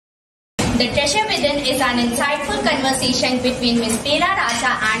The Treasure Within is an insightful conversation between Ms. Bela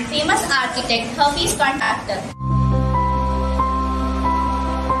Raja and famous architect Hafeez Contractor.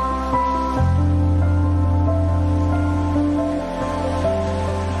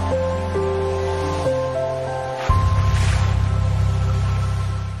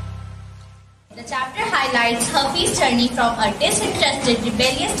 The chapter highlights Hafeez's journey from a disinterested,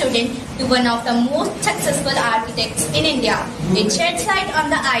 rebellious student to one of the most successful architects in India. It sheds light on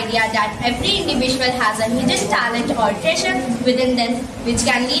the idea that every individual has a hidden talent or treasure within them which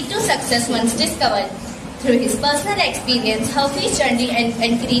can lead to success once discovered. Through his personal experience, Hafeez's journey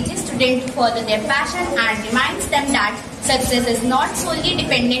encourages students to follow their passion and reminds them that success is not solely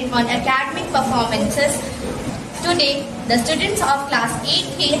dependent on academic performances. Today, the students of class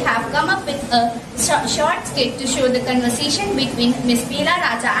 8A have come up with a short skit to show the conversation between Ms. Bela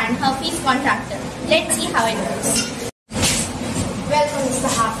Raja and Hafeez Contractor. Let's see how it goes. Welcome, Mr.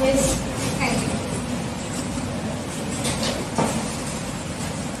 Hafeez. Thank you.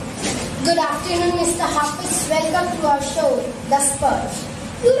 Good afternoon, Mr. Hafeez. Welcome to our show, The Spurt.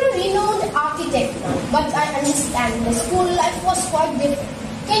 You're a renowned architect now, but I understand the school life was quite different.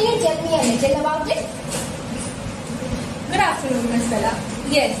 Can you tell me a little about it? Good afternoon, Ms. Bella.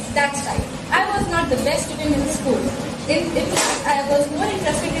 Yes, that's right. I was not the best student in school. In fact, I was more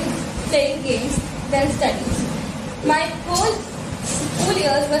interested in playing games than studies. My whole school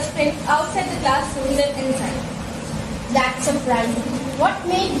years were spent outside the classroom than inside. That's surprising. What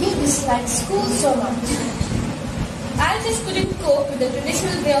made you dislike school so much? I just couldn't cope with the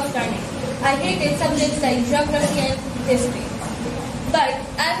traditional way of learning. I hated subjects like geography and history. But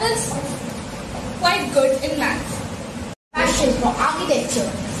I was quite good in maths. Passion for architecture.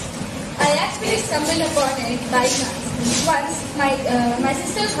 I actually stumbled upon it by chance. Once, my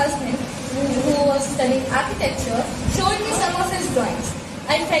sister's husband, who was studying architecture, showed me some of his drawings.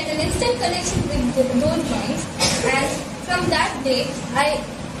 I felt an instant connection with those drawings, and from that day, I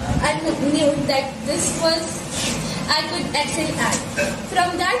knew that I could excel at.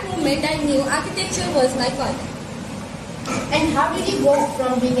 From that moment, I knew architecture was my calling. And how did you go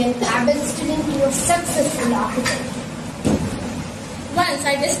from being an average student to a successful architect? Once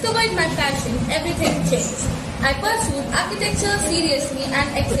I discovered my passion, everything changed. I pursued architecture seriously and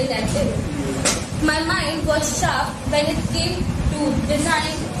excelled at it. My mind was sharp when it came to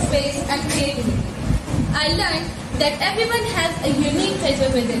design, space and creativity. I learned that everyone has a unique treasure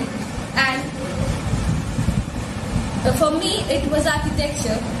within, and for me it was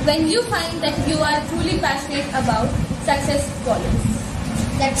architecture. When you find that you are truly passionate about, success follows.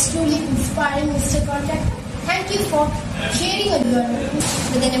 That's truly inspiring, Mr. Contractor. Thank you for sharing your journey.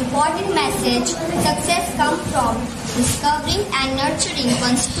 With an important message, success comes from discovering and nurturing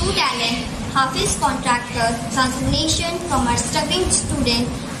one's true talent. Hafeez Contractor's transformation from a struggling student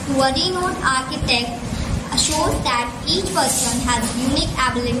to a renowned architect shows that each person has unique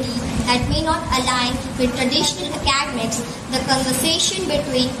ability that may not align with traditional academics. The conversation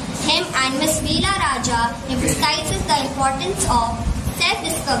between him and Ms. Bela Raja emphasizes the importance of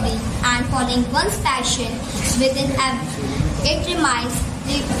self-discovery and following one's passion within. It reminds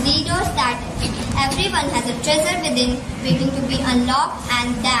readers that everyone has a treasure within waiting to be unlocked,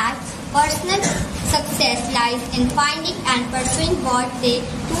 and that personal success lies in finding and pursuing what they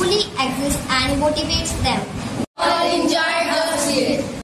truly exist and motivates them.